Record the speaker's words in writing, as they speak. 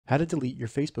How to delete your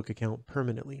Facebook account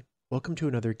permanently. Welcome to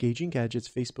another Gauging Gadgets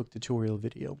Facebook tutorial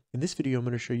video. In this video, I'm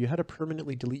going to show you how to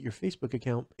permanently delete your Facebook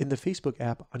account in the Facebook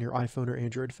app on your iPhone or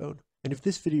Android phone. And if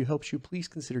this video helps you, please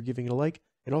consider giving it a like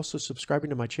and also subscribing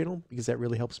to my channel because that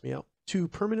really helps me out. To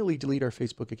permanently delete our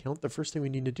Facebook account, the first thing we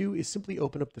need to do is simply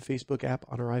open up the Facebook app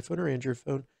on our iPhone or Android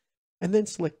phone and then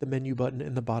select the menu button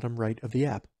in the bottom right of the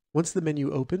app. Once the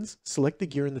menu opens, select the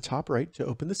gear in the top right to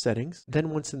open the settings. Then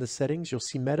once in the settings, you'll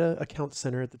see Meta Account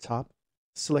Center at the top.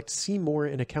 Select See More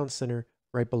in Account Center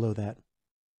right below that.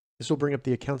 This will bring up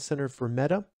the Account Center for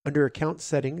Meta. Under Account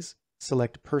Settings,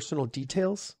 select Personal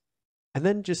Details, and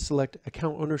then just select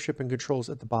Account Ownership and Controls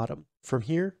at the bottom. From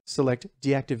here, select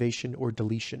Deactivation or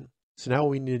Deletion. So now all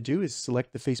we need to do is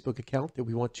select the Facebook account that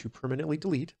we want to permanently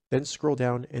delete, then scroll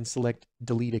down and select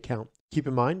Delete Account. Keep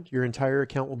in mind, your entire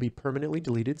account will be permanently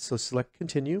deleted, so select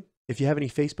Continue. If you have any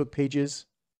Facebook pages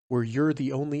where you're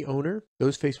the only owner,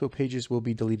 those Facebook pages will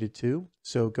be deleted too.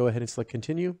 So go ahead and select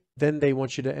Continue. Then they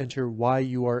want you to enter why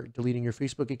you are deleting your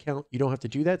Facebook account. You don't have to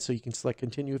do that, so you can select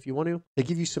Continue if you want to. They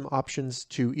give you some options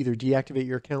to either deactivate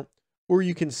your account, or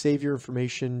you can save your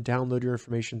information, download your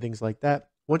information, things like that.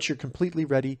 Once you're completely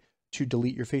ready to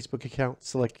delete your Facebook account,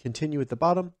 select Continue at the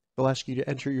bottom. They'll ask you to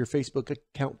enter your Facebook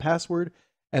account password.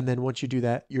 And then once you do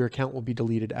that, your account will be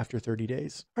deleted after 30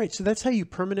 days. All right, so that's how you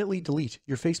permanently delete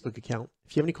your Facebook account.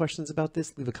 If you have any questions about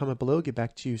this, leave a comment below. I'll get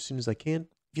back to you as soon as I can.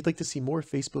 If you'd like to see more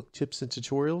Facebook tips and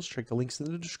tutorials, check the links in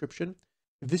the description.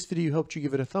 If this video helped you,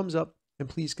 give it a thumbs up, and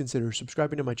please consider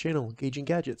subscribing to my channel, Gauging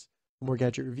Gadgets, for more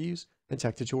gadget reviews and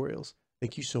tech tutorials.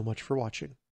 Thank you so much for watching.